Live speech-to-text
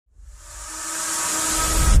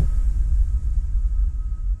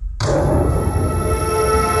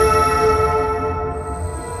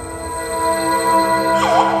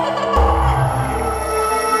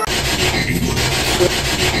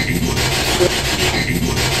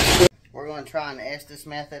going to try and Estes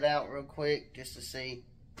method out real quick just to see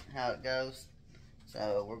how it goes.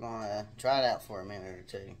 So we're going to try it out for a minute or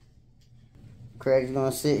two. Craig's going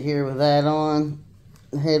to sit here with that on,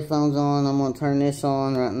 the headphones on. I'm going to turn this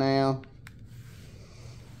on right now.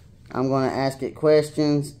 I'm going to ask it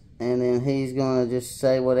questions, and then he's going to just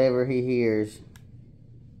say whatever he hears.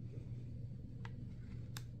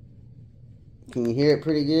 Can you hear it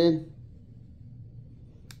pretty good?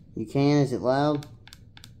 You can? Is it loud?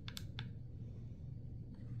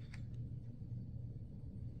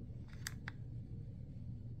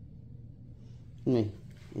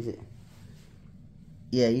 Is it?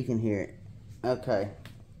 Yeah, you can hear it. Okay.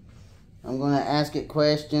 I'm going to ask it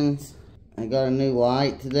questions. I got a new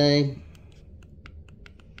light today.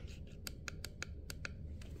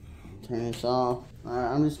 Turn this off.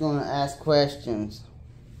 Alright, I'm just going to ask questions.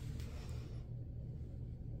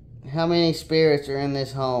 How many spirits are in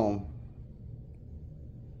this home?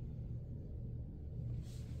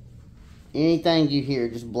 Anything you hear,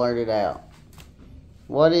 just blurt it out.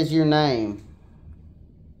 What is your name?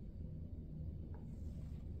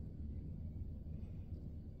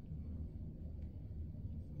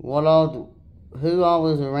 Who all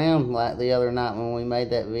was around like the other night when we made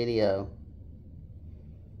that video?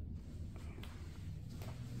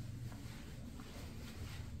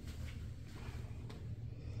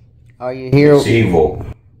 Are you here? It's evil.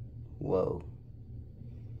 Whoa.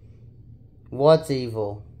 What's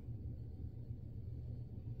evil?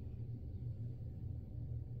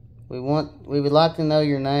 We would like to know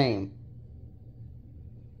your name.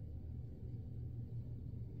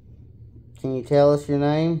 Can you tell us your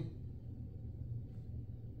name?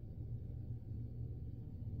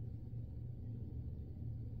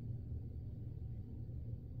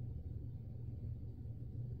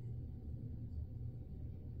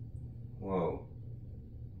 Whoa.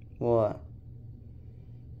 What?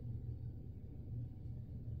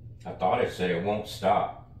 I thought it said it won't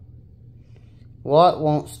stop. What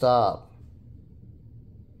won't stop?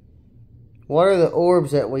 What are the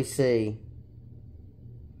orbs that we see?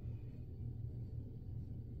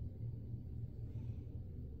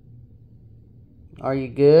 Are you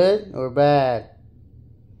good or bad?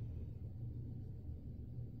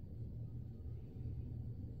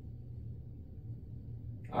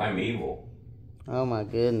 I'm evil. Oh my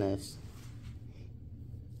goodness.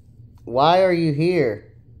 Why are you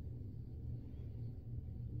here?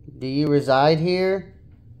 Do you reside here?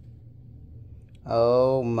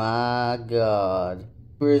 Oh my God.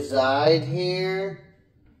 Reside here?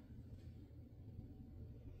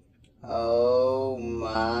 Oh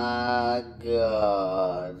my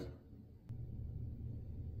God.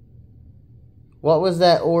 What was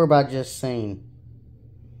that orb I just seen?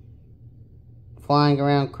 Flying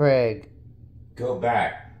around Craig. Go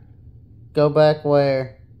back. Go back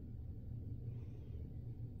where?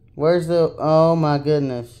 Where's the... Oh my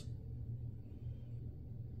goodness.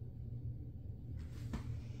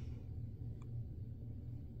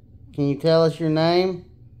 Can you tell us your name?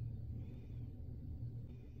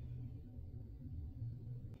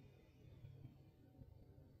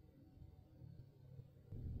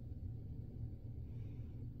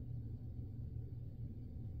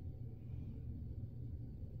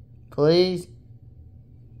 Please?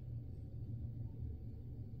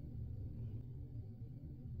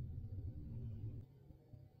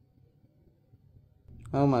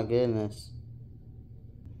 Oh my goodness.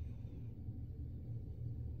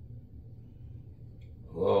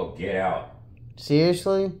 Oh, get out.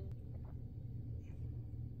 Seriously?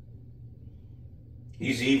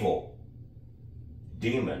 He's evil.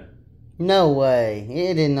 Demon. No way.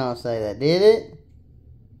 It did not say that, did it?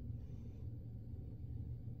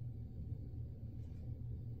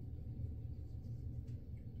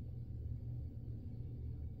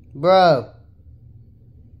 Bro.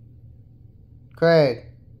 Craig.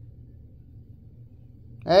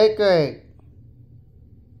 Hey, Craig.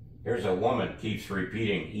 There's a woman keeps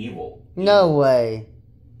repeating evil. No way.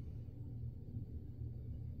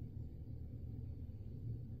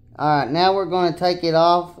 Alright, now we're going to take it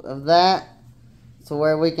off of that so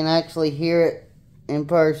where we can actually hear it in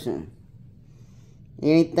person.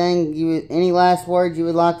 Any last words you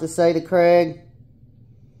would like to say to Craig?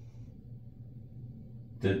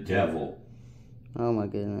 The devil. Oh my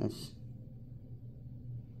goodness.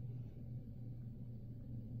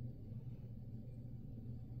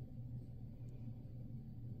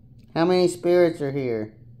 How many spirits are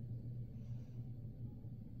here?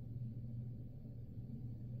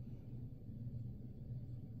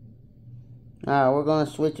 Alright, we're going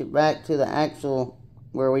to switch it back to the actual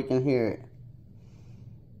where we can hear it.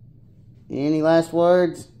 Any last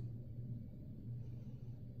words?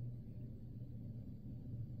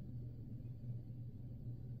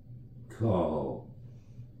 Oh.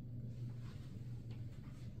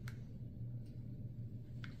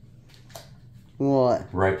 What?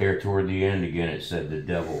 Right there toward the end again, it said the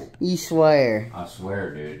devil. You swear. I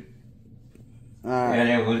swear, dude. Alright. And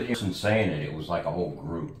it wasn't saying it. It was like a whole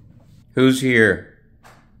group. Who's here?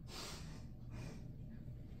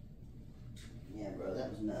 Yeah, bro, that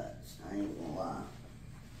was nuts. I ain't gonna lie.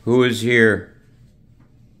 Who is here?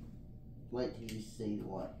 Wait till you see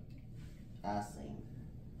what I seen.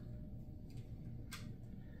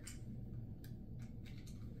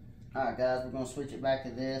 Alright, guys, we're gonna switch it back to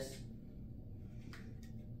this.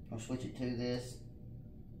 I'll switch it to this.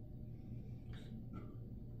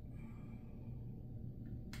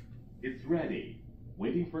 It's ready.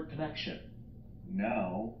 Waiting for connection.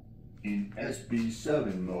 Now in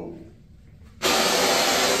SB7 mode.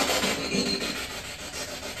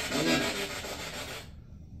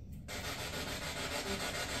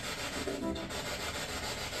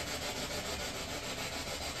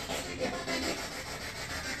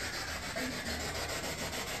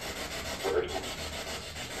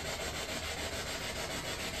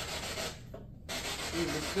 Is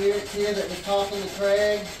the spirits here that was talking to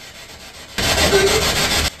Craig?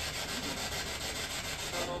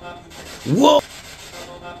 Whoa!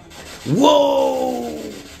 Whoa!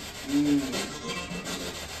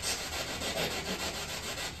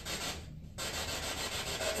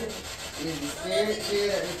 Is the spirits here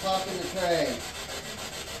that was talking to Craig?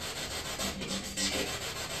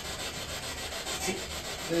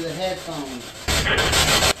 Through the headphones.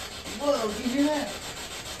 Whoa, did you hear that?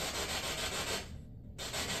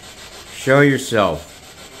 Show yourself.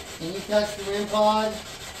 Can you touch the REM pod?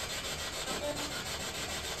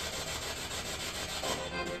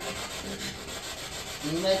 Can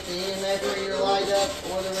you make the EMF reader light up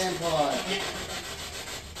or the REM pod?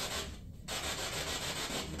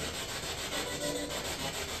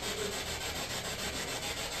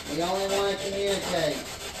 We only want to communicate.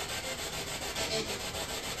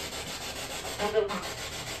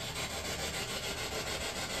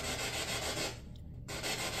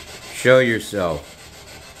 Show yourself.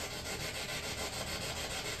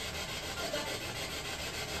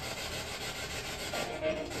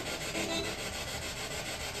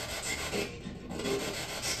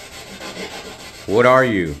 What are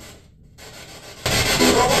you?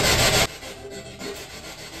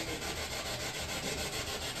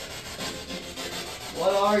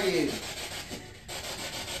 What are you?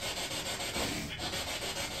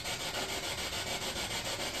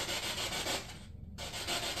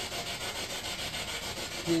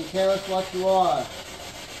 Can you tell us what you are?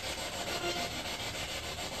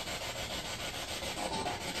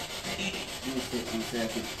 Let me sit 1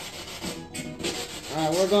 second.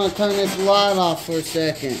 Alright, we're going to turn this light off for a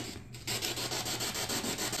second.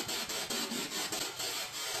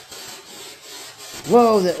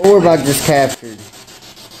 Whoa, the orb I just captured.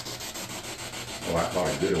 Oh, I caught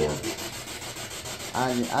a good orb.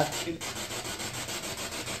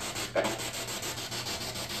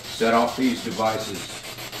 Set off these devices.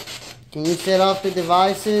 Can you set off the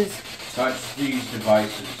devices? Touch these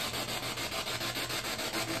devices.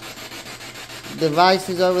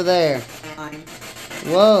 Devices over there.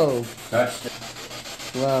 Whoa. Touch them.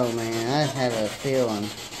 Whoa, man, I have a feeling.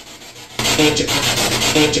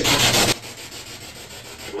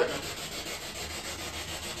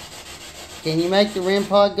 Can you make the REM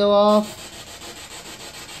pod go off?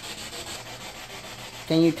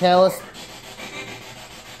 Can you tell us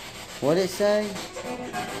what it say?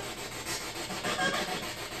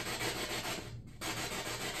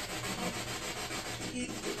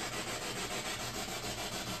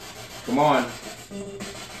 Come on.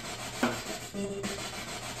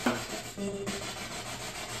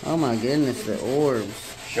 Oh my goodness, the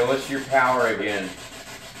orbs. Show us your power again.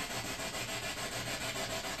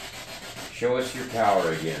 Show us your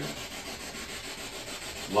power again.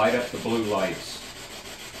 Light up the blue lights.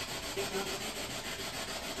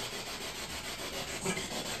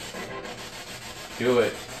 Do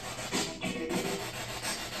it.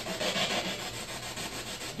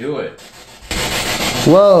 Do it.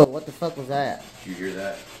 Whoa, what the fuck was that? Did you hear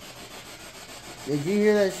that? Did you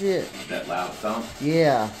hear that shit? That loud thump?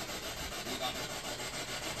 Yeah.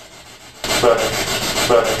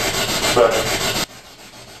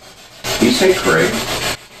 You say Craig?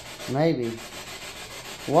 Maybe.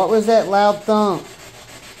 What was that loud thump?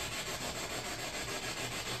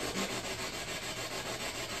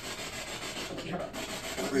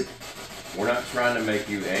 We're not trying to make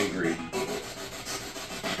you angry.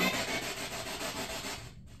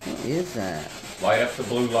 What is that? Light up the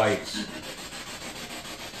blue lights.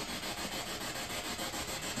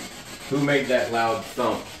 Who made that loud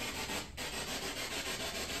thump?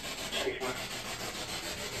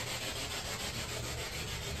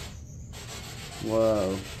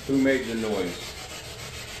 Whoa. Who made the noise?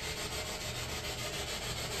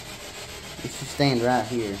 You should stand right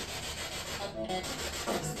here.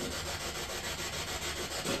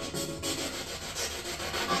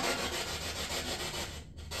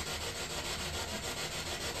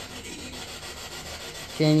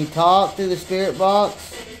 Can you talk through the spirit box?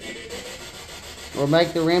 Or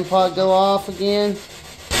make the REM pod go off again?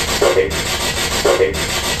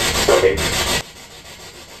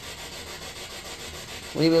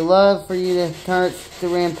 We would love for you to touch the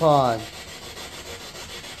REM pod.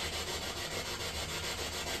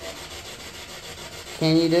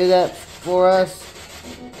 Can you do that for us?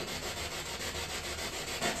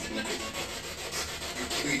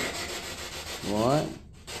 What?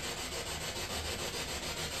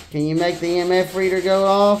 Can you make the EMF reader go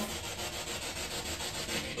off?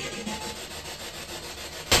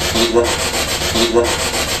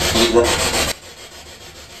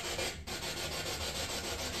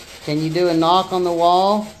 Can you do a knock on the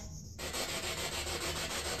wall?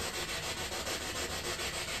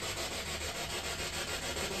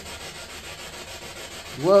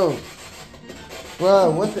 Whoa.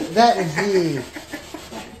 Whoa, what the, that was you.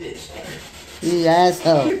 You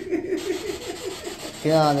asshole.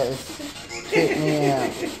 God, that was kicked me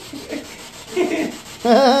out.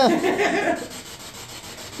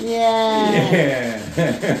 Yeah.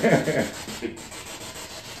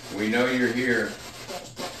 We know you're here.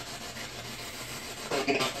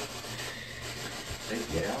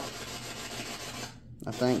 Yeah.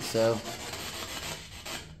 I think so.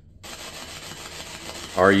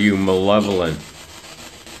 Are you malevolent?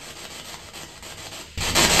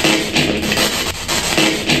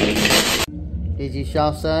 Did you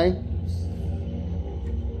shall say?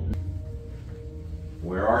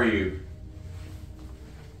 Where are you?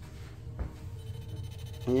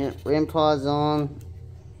 Yeah, REM pod's on.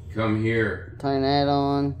 Come here. Turn that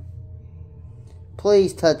on.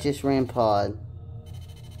 Please touch this REM pod.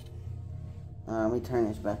 Let me turn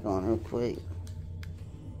this back on real quick.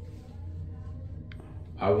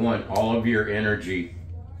 I want all of your energy.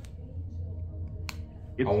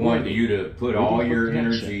 It's I want ready. you to put Waiting all for your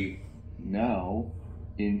connection. energy Now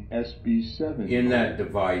in SB7 in mode. that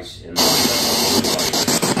device and light up the blue light.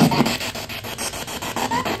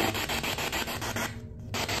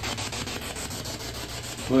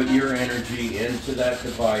 Put your energy into that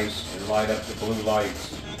device and light up the blue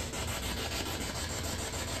lights.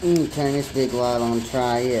 Turn this big light on,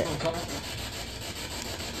 try it.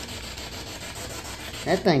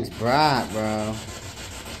 That thing's bright, bro.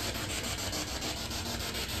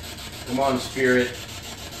 Come on, Spirit.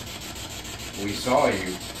 We saw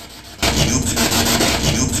you.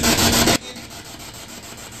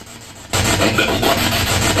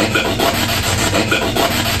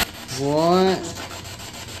 What?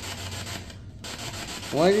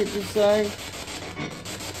 What did you say?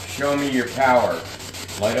 Show me your power.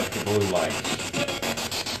 Light up the blue lights.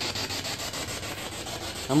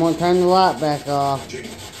 I'm gonna turn the light back off.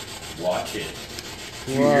 Watch it.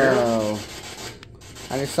 You hear? Whoa.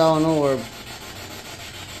 I just saw an orb.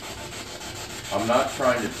 I'm not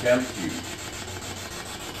trying to tempt you.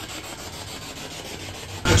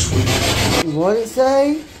 What did it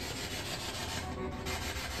say?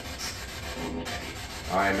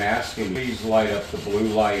 I'm asking, please light up the blue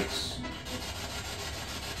lights.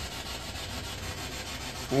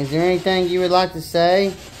 Is there anything you would like to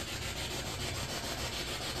say?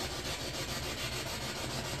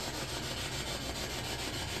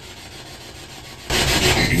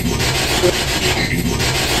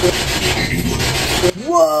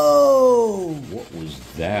 Whoa! What was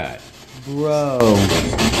that? Bro.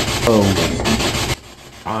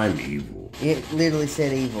 Oh. I'm evil. It literally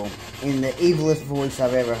said evil. In the evilest voice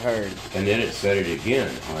I've ever heard. And then it said it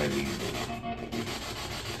again. I'm evil.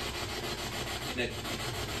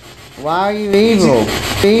 Why are you evil?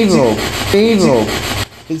 Evil. Evil.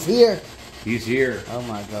 He's here. He's here. Oh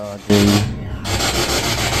my god.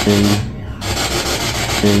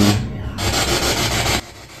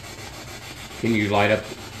 Can you light up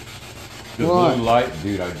the What? blue light?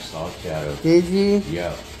 Dude, I just saw a shadow. Did you?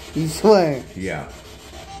 Yeah. You swear? Yeah.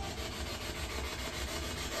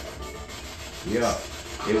 Yeah.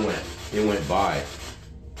 It went by.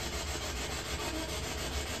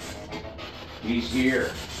 He's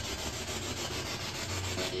here.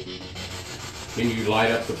 Can you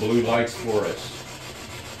light up the blue lights for us?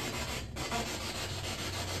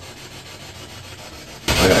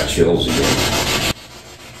 I got chills again.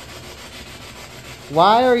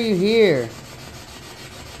 Why are you here?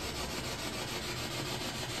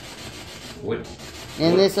 What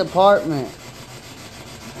In this apartment?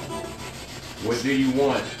 What do you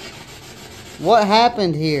want? What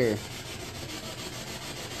happened here?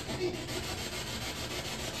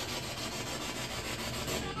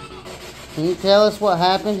 Can you tell us what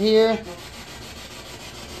happened here?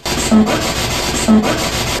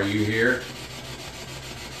 Are you here?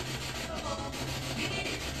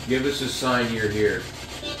 Give us a sign you're here.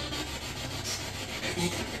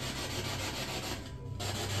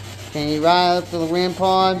 Can you ride up to the REM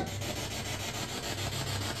pod?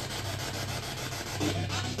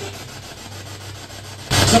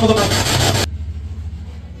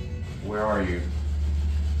 Where are you?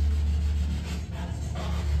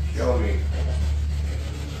 Show me.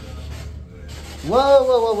 Whoa,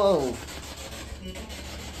 whoa, whoa, whoa.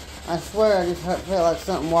 I swear I just felt like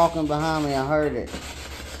something walking behind me. I heard it.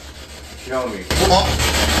 Show me.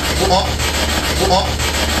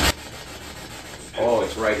 Oh,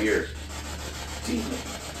 it's right here.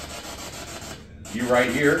 You right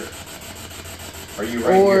here? Are you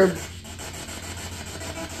right Orb. here?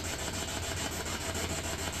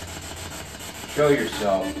 Show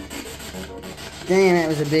yourself. Damn, that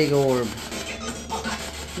was a big orb.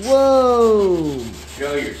 Whoa!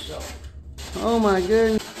 Show yourself. Oh my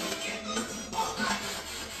goodness.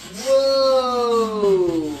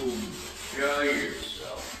 Whoa! Show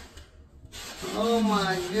yourself. Oh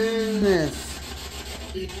my goodness.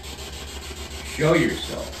 Show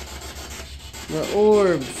yourself. The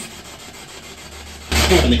orbs.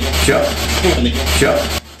 Show. Show.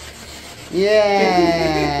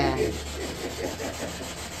 Yeah!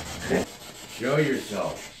 Show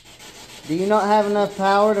yourself. Do you not have enough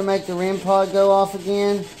power to make the REM pod go off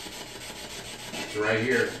again? It's right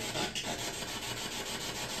here.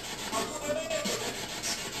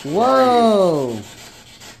 Whoa!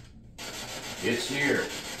 It's here.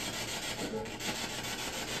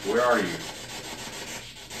 Where are you?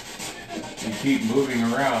 You keep moving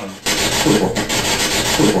around.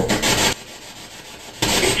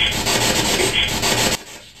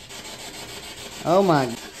 Oh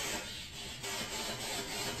my.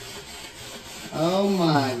 Oh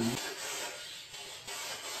my.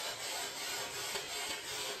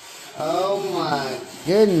 Oh my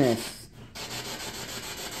goodness.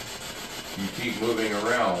 You keep moving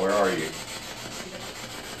around. Where are you?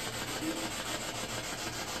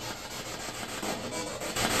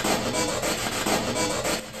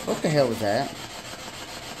 What the hell was that?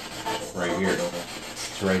 Right here.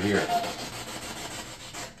 It's right here.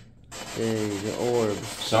 Dude, the orbs.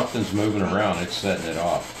 Something's moving around. It's setting it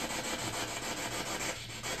off.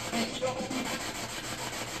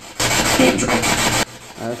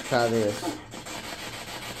 Let's try this.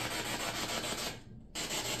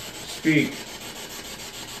 Speak.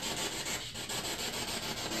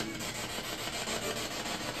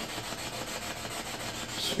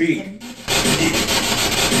 Speak.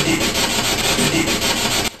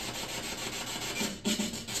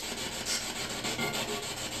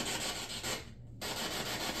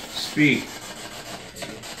 Speak.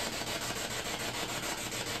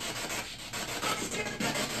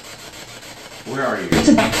 Where are you?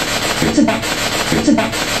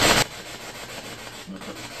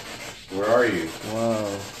 Where are you? Whoa.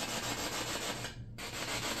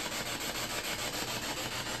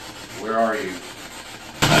 Where are you?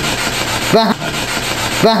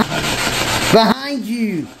 Behind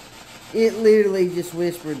you! It literally just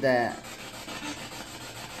whispered that.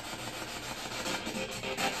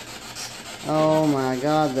 Oh my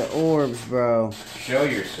god, the orbs, bro. Show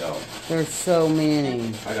yourself. There's so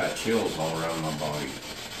many. I got chills all around my body.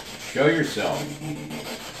 Show yourself.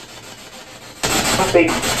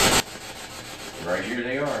 Right here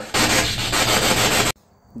they are.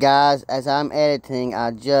 Guys, as I'm editing,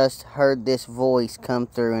 I just heard this voice come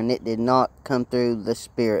through, and it did not come through the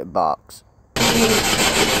spirit box.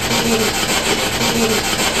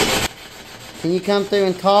 Can you come through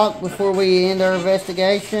and talk before we end our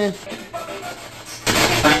investigation?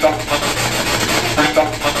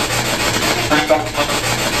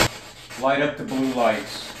 Light up the blue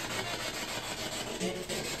lights.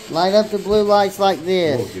 Light up the blue lights like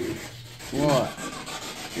this. Oh, dude. What?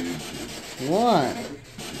 Dude. What?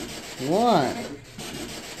 What?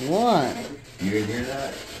 What? You didn't hear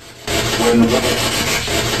that?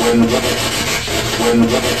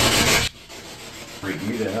 Freak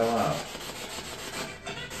me the hell out.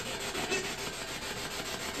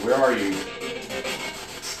 Where are you?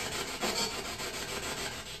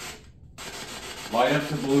 Light up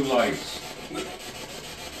the blue lights.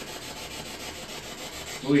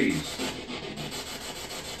 Please.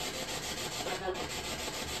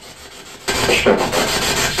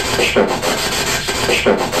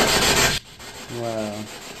 Wow.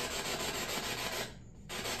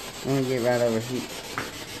 Let me get right over here.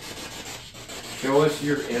 Show us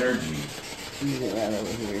your energy. Use it right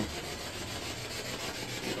over here.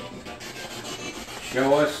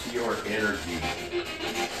 Show us your energy.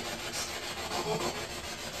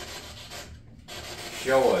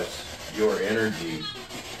 Show us your energy.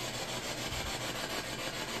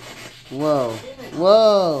 Whoa.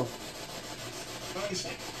 Whoa.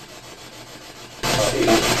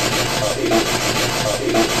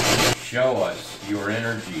 Show us your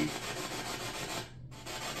energy.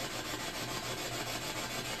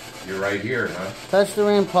 You're right here, huh? Touch the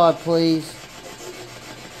REM pod, please.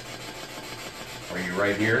 Are you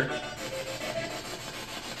right here?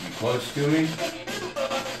 You close to me?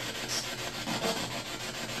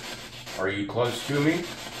 Are you close to me?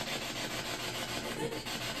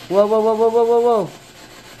 Whoa, whoa, whoa, whoa, whoa, whoa, whoa.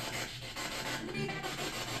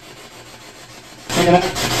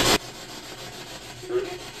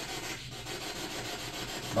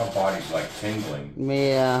 My body's like tingling.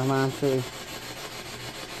 Yeah, mine too.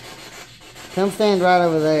 Come stand right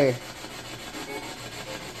over there.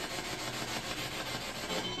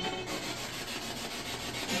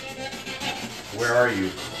 Where are you?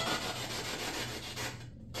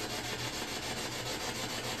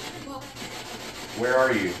 Where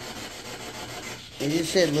are you? You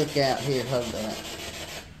just said look out here, hold that.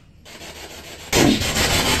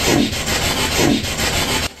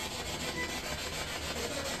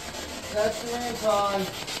 Touch the REM pod.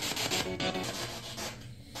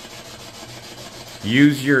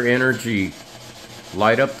 Use your energy.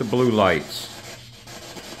 Light up the blue lights.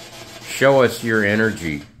 Show us your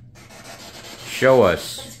energy. Show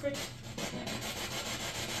us.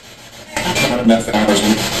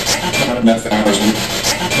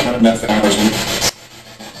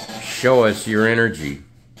 Show us your energy.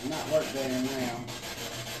 Not work there now.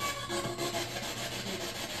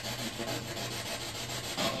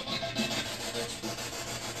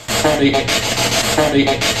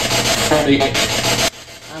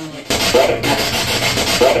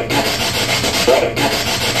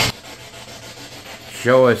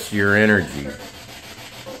 Show us your energy.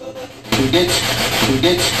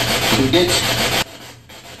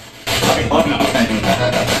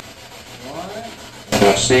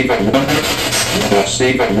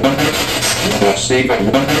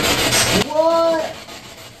 What?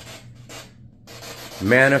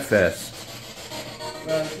 Manifest.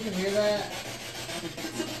 Bro, did you hear that?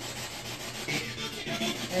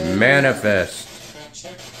 Manifest.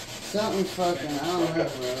 Something's fucking, I don't know,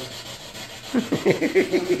 bro.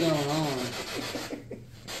 Something's going on.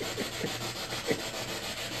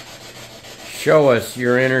 Show us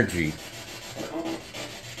your energy.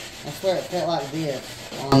 I swear it felt like this.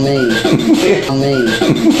 On me. On me.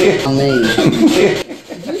 On me.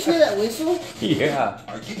 Did you hear that whistle? Yeah.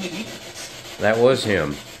 That was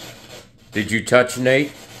him. Did you touch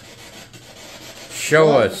Nate? Show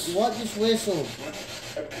us. What just whistled?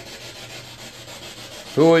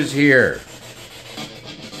 Who is here?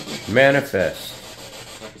 Manifest.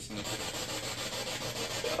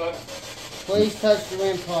 Please touch the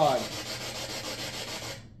REM pod.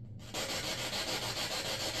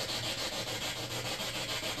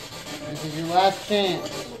 This is your last chance.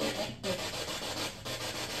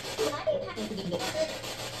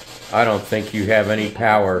 I don't think you have any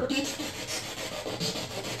power.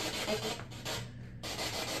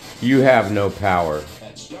 You have no power.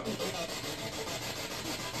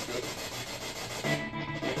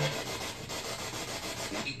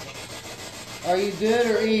 Are you good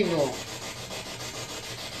or evil?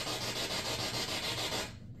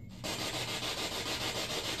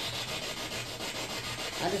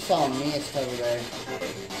 I just saw a mist over there.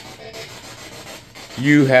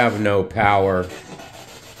 You have no power.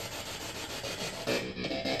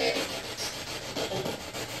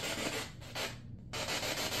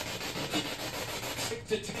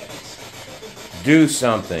 Do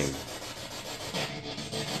something.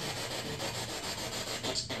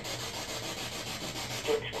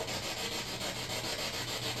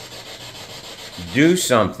 Do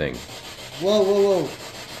something. Whoa, whoa, whoa.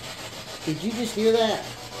 Did you just hear that?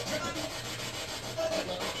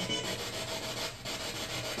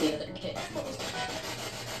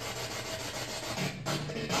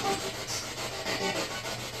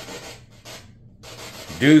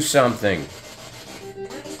 Do something.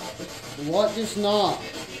 What just knocked?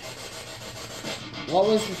 What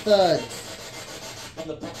was the thuds?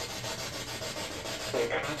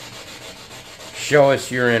 Show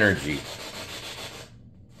us your energy.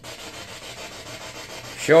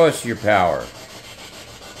 Show us your power.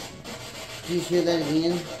 Did you hear that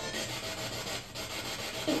again?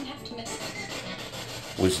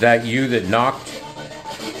 Was that you that knocked?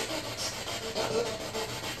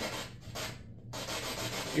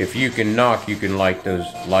 If you can knock, you can light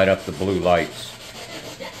up the blue lights.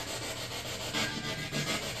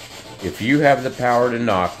 If you have the power to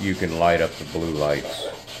knock, you can light up the blue lights.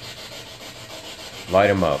 Light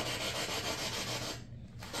them up.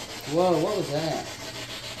 Whoa, what was that?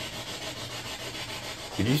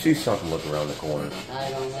 Did you see something look around the corner? I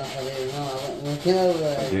don't know if I did or not. I went looking over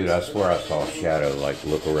there. Dude, I swear I saw a shadow like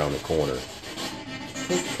look around the corner.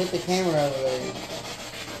 Put the camera over there.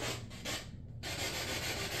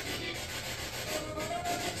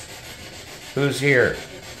 Who's here?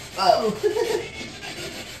 Oh.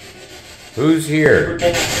 Who's here?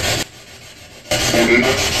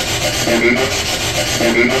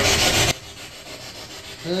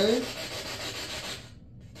 Who?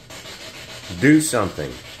 Do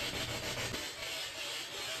something.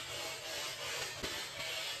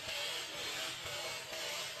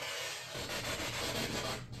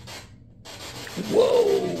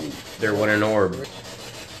 Whoa! There went an orb.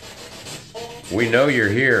 We know you're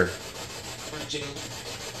here.